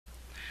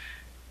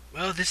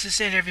Well, this is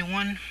it,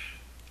 everyone.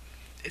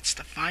 It's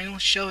the final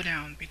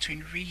showdown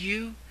between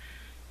Ryu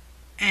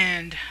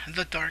and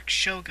the Dark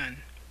Shogun.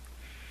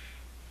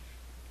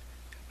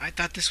 I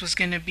thought this was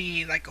gonna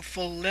be like a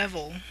full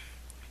level,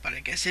 but I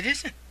guess it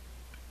isn't.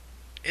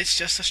 It's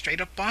just a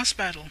straight up boss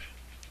battle.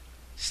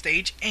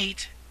 Stage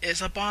 8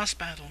 is a boss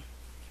battle.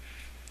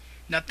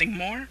 Nothing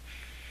more,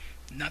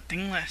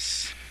 nothing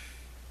less.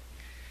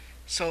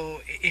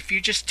 So if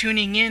you're just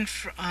tuning in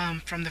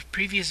from the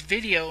previous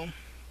video,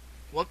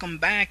 welcome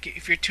back.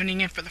 If you're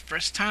tuning in for the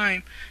first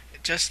time,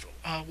 just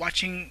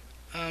watching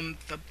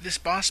this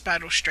boss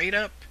battle straight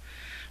up,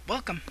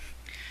 welcome.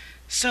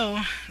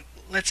 So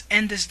let's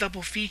end this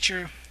double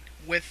feature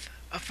with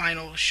a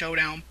final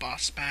showdown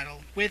boss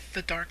battle with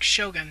the Dark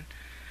Shogun.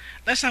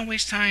 Let's not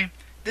waste time.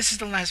 This is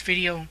the last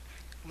video.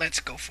 Let's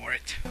go for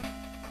it.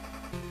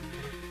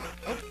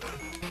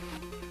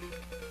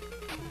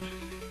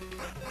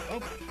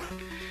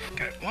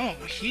 Whoa,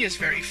 he is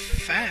very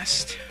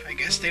fast. I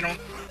guess they don't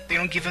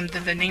give him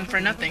the name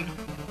for nothing.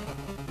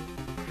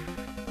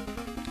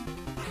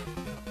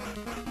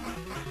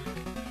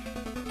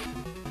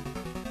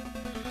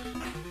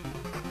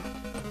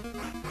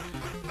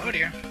 Oh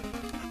dear.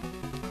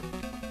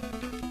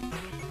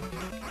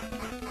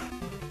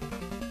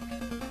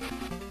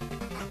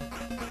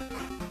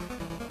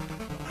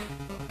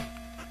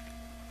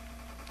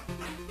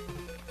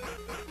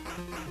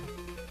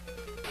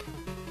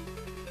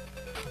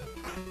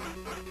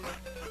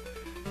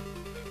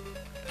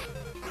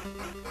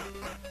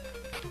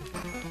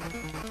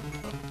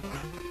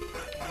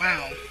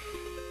 Wow.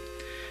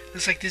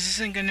 Looks like this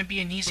isn't gonna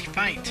be an easy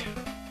fight.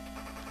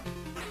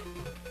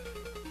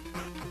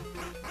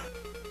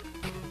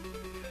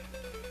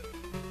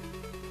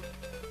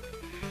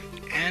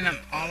 And I'm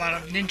all out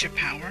of ninja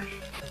power.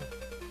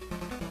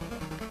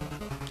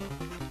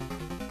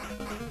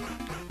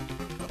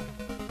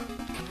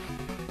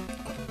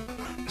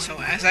 So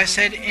as I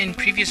said in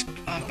previous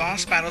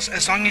boss battles,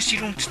 as long as you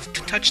don't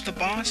touch the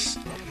boss,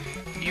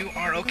 you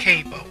are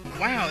okay. But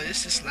wow,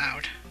 this is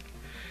loud.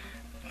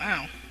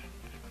 Wow.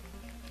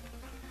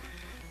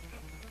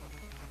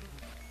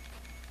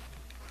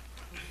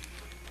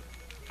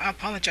 I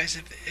apologize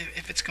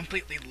if it's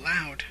completely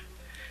loud.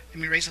 Let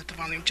me raise up the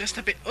volume just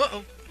a bit.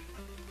 Uh-oh.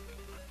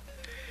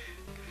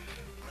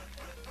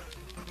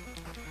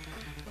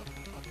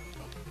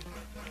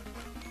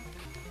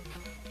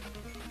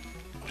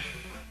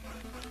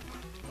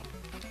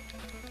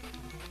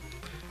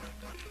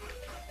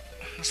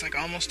 Looks like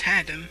I almost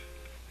had him.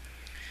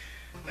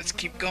 Let's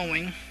keep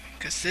going,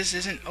 because this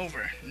isn't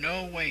over.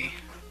 No way.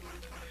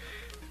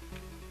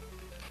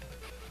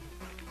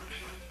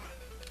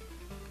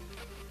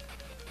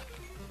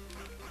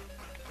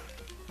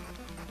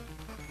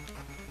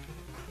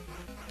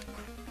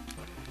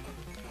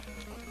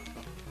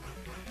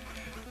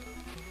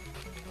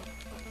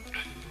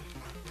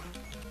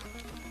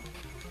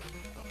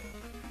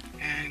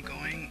 And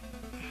going.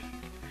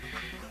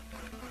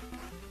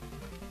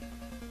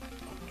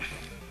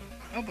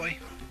 Oh boy.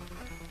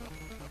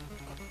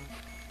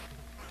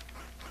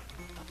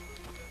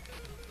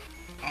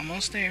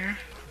 Almost there.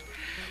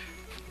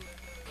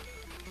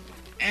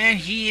 And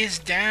he is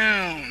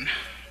down.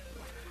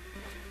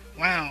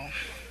 Wow.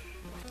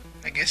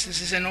 I guess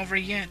this isn't over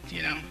yet,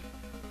 you know.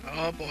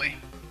 Oh boy.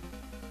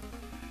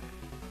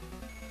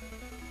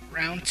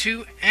 Round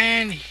 2,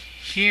 and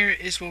here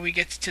is where we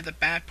get to the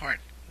bad part.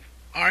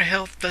 Our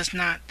health does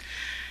not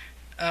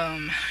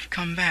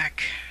come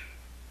back.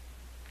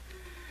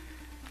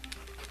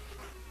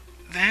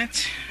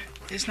 That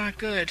is not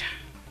good.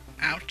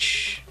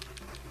 Ouch.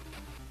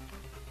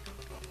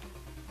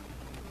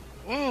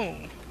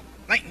 Whoa!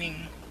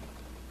 Lightning.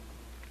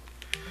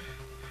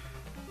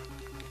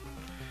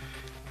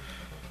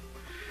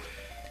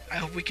 I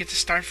hope we get to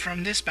start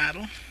from this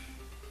battle.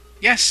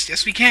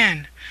 Yes we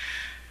can.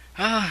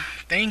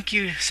 Thank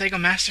you, Sega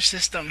Master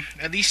System.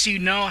 At least you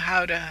know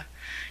how to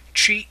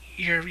treat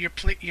your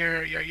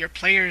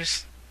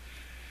players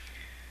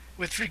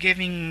with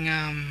forgiving.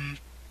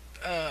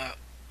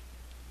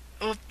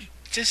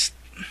 Just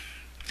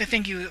to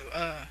thank you,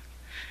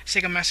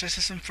 Sega Master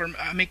System, for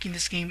making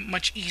this game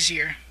much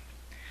easier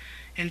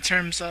in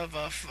terms of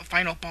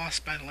final boss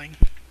battling.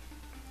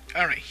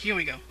 Alright, here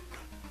we go.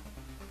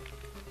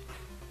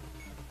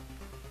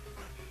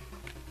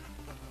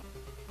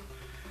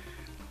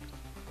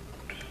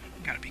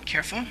 Gotta be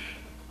careful.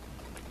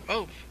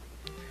 Oh,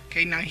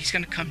 okay, now he's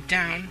gonna come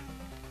down.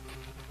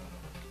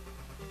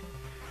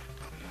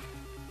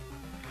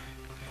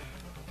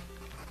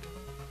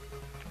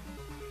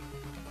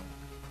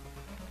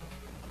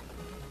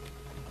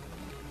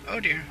 Oh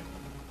dear.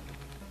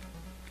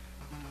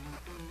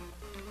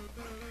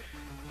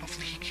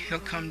 Hopefully he'll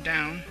come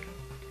down.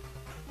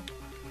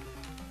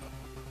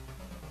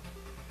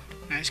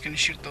 Now he's gonna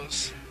shoot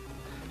those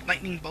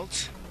lightning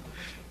bolts.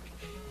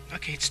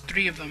 Okay, it's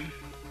 3 of them.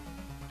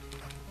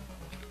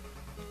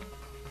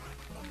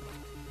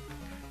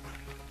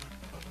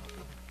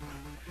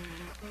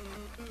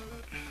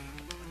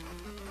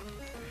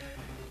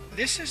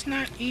 This is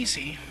not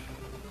easy.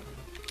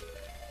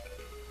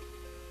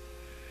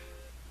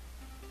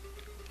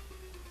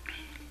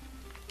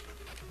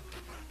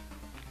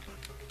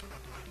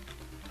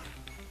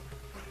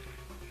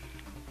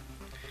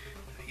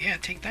 Yeah,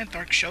 take that,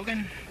 Dark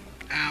Shogun.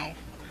 Ow.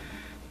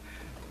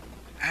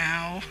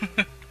 Ow.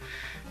 Okay,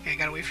 I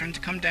gotta wait for him to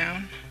come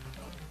down.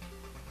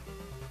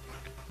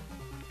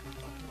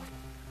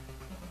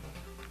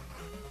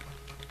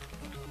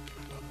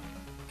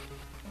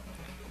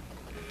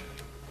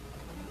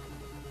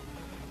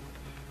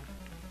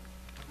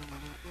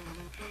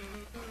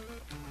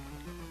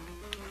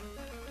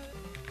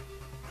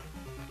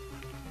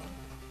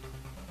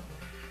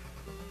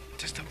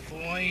 Just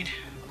avoid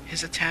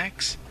his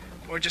attacks,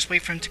 or just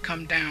wait for him to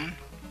come down.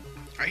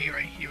 Right,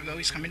 here we go,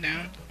 he's coming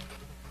down.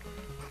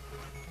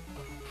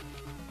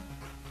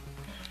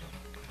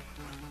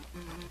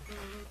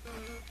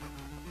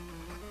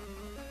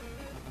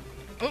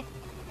 Oh,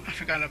 I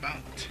forgot about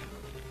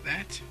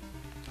that.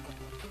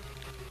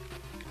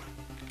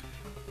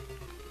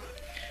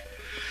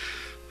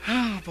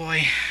 Oh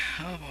boy,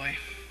 oh boy.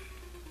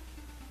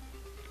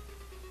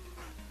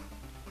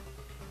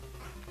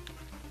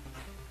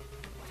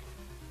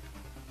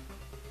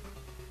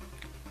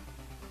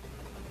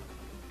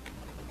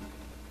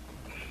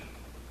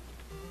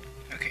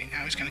 Okay,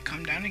 now he's gonna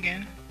come down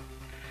again.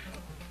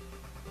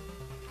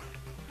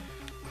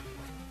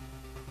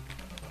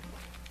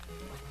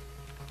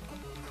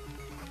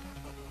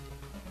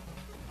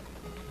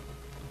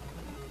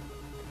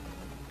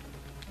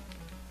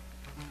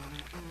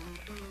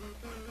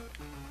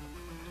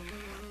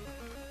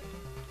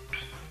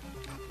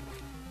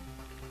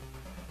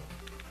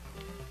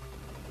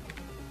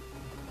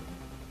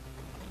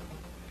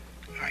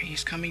 Alright,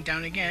 he's coming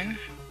down again.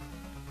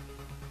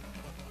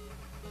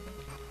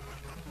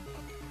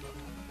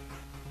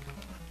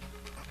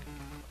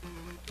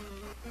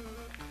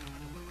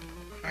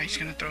 Alright, he's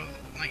gonna throw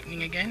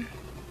lightning again.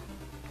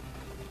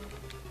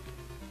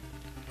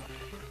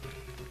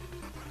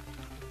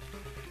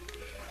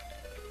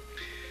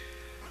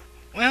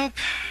 Well,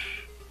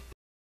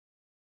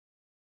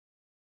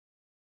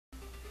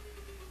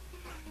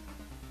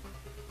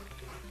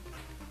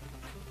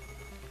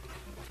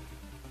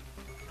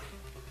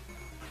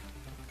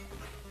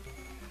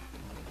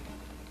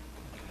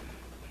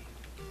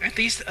 at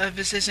least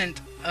this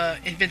isn't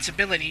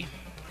invincibility.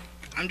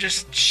 I'm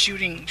just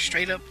shooting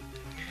straight up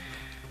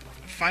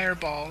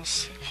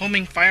fireballs,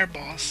 homing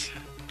fireballs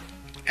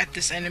at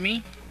this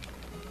enemy.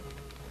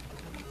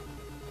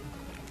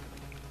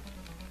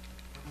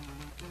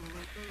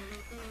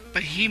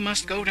 But he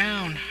must go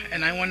down,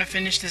 and I want to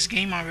finish this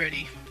game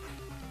already.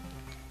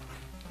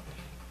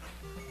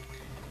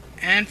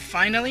 And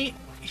finally,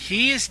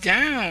 he is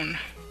down.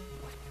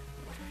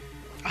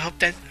 I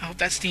hope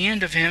that's the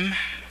end of him.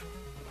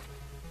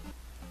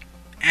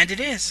 And it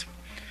is.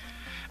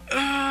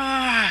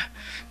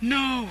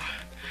 No!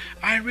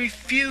 I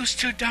refuse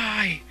to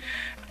die.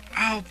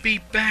 I'll be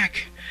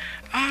back.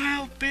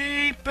 I'll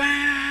be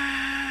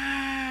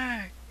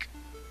back.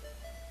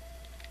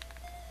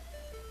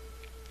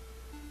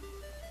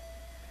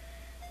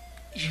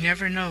 You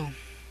never know.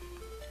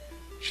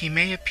 He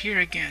may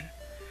appear again,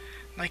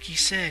 like he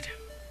said.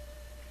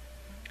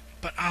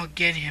 But I'll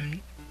get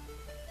him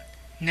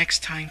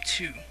next time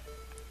too.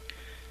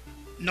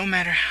 No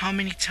matter how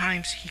many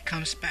times he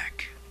comes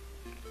back.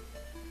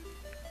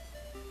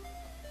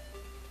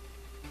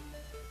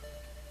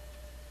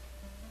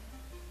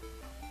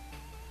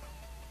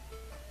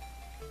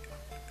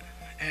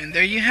 And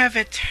there you have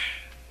it.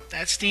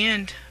 That's the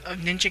end of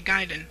Ninja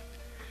Gaiden.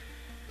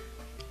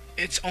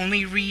 It's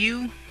only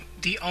Ryu,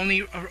 the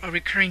only a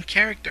recurring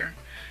character.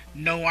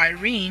 No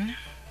Irene,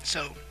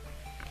 so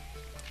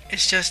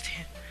it's just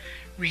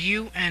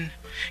Ryu and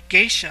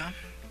Geisha.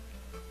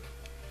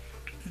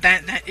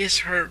 That is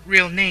her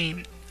real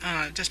name.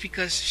 Just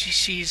because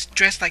she's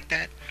dressed like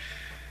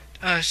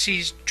that.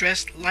 She's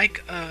dressed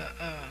like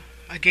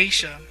a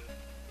geisha.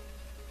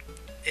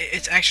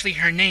 It's actually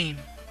her name.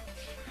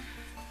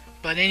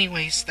 But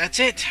anyways, that's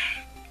it.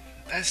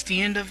 That's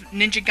the end of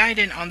Ninja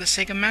Gaiden on the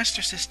Sega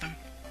Master System.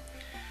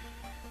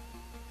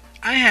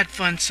 I had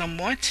fun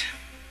somewhat.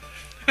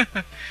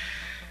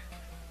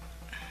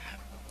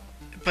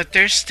 But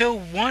there's still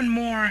one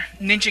more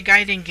Ninja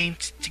Gaiden game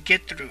to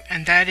get through,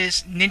 and that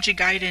is Ninja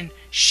Gaiden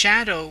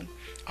Shadow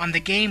on the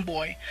Game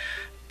Boy.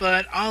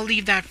 But I'll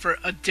leave that for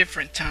a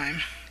different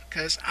time,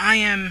 because I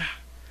am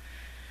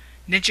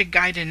Ninja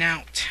Gaiden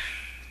out.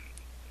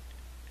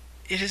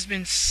 It has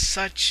been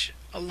such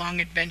a long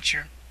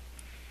adventure,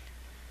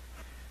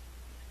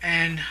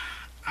 and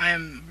I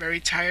am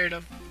very tired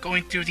of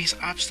going through these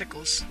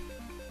obstacles.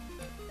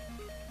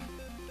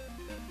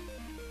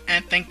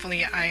 And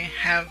thankfully I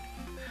have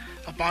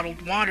a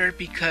bottled water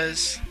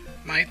because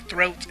my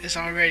throat is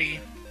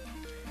already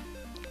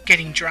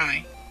getting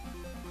dry.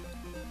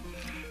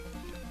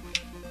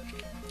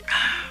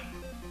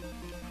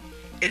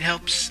 It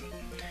helps.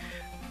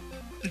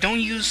 Don't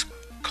use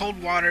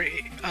cold water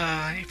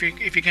if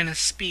you're gonna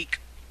speak.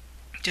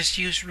 Just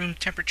use room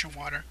temperature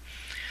water.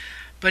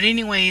 But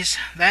anyways,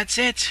 that's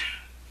it.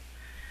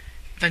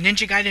 The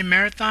Ninja Gaiden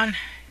Marathon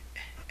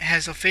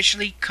has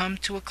officially come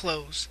to a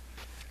close.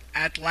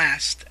 At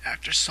last,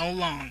 after so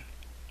long.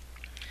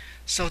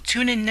 So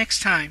tune in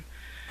next time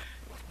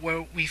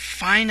where we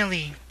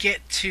finally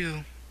get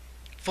to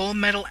Full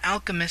Metal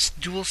Alchemist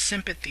Dual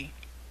Sympathy.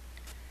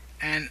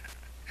 And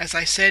as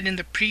I said in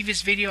the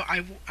previous video,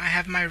 I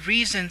have my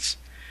reasons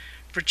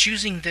for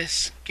choosing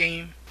this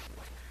game.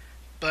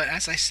 But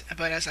as I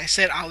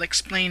said, I'll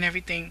explain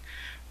everything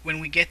when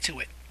we get to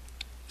it.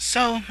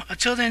 So,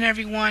 until then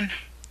everyone,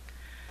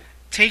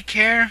 take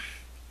care,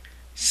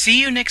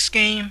 see you next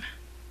game,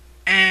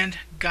 and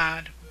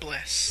God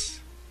bless.